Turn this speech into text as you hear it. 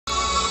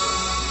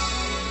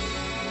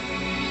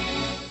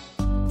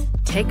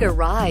Take a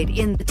ride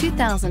in the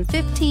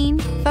 2015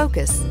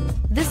 Focus.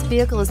 This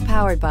vehicle is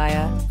powered by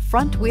a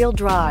front-wheel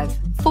drive,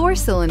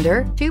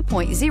 4-cylinder,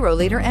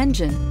 2.0-liter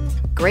engine.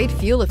 Great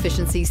fuel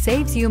efficiency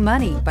saves you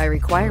money by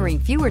requiring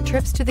fewer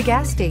trips to the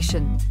gas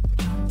station.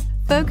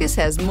 Focus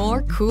has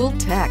more cool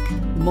tech,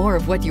 more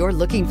of what you're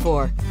looking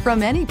for,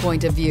 from any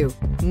point of view,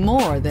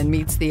 more than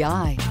meets the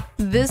eye.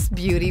 This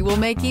beauty will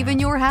make even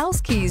your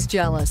house keys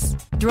jealous.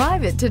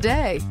 Drive it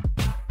today.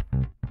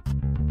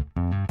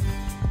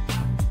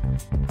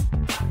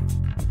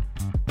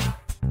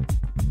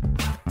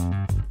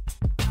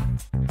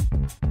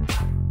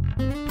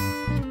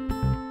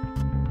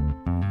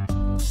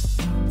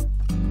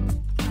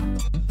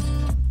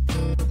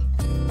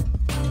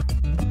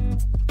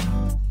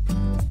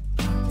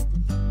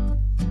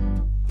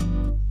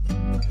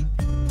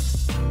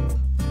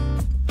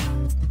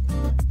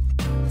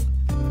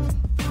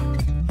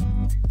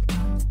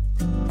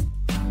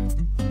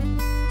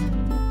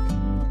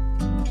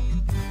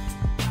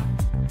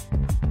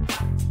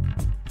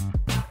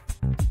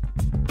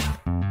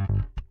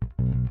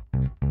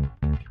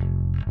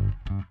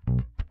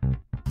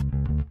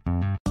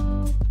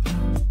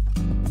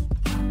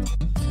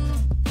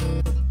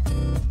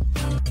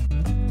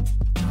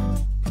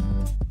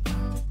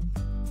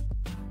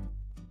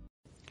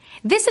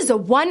 This is a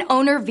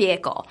one-owner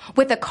vehicle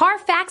with a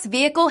Carfax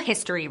Vehicle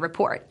History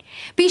Report.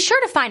 Be sure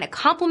to find a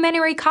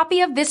complimentary copy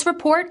of this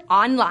report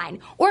online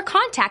or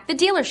contact the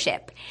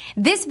dealership.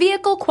 This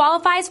vehicle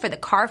qualifies for the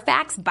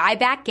Carfax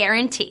Buyback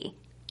Guarantee.